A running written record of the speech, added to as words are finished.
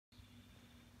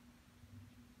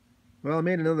Well, I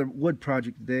made another wood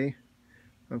project today.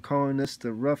 I'm calling this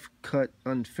the Rough Cut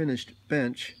Unfinished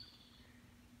Bench.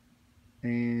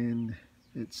 And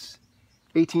it's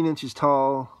 18 inches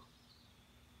tall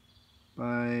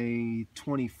by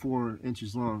 24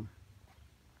 inches long.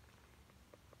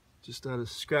 Just out of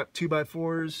scrap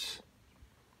 2x4s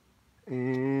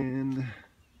and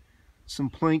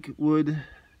some plank wood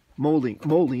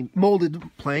molded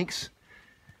planks.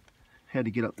 Had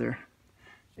to get up there.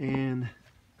 And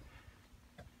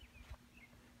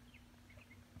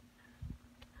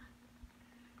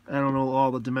I don't know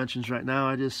all the dimensions right now.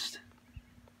 I just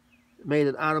made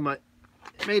it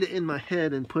in my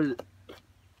head and put it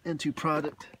into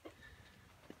product.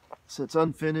 So it's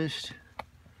unfinished.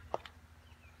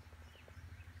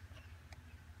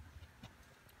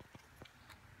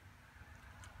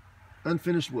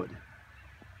 Unfinished wood.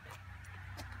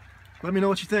 Let me know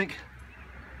what you think.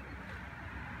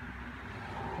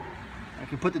 I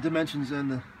can put the dimensions on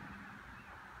the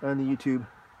YouTube,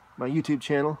 my YouTube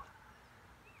channel.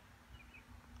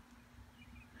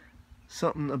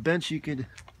 A bench you could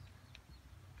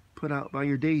put out by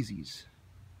your daisies.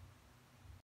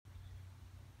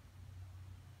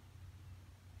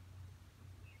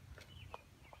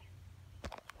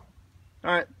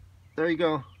 All right, there you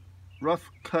go. Rough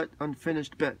cut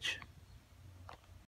unfinished bench.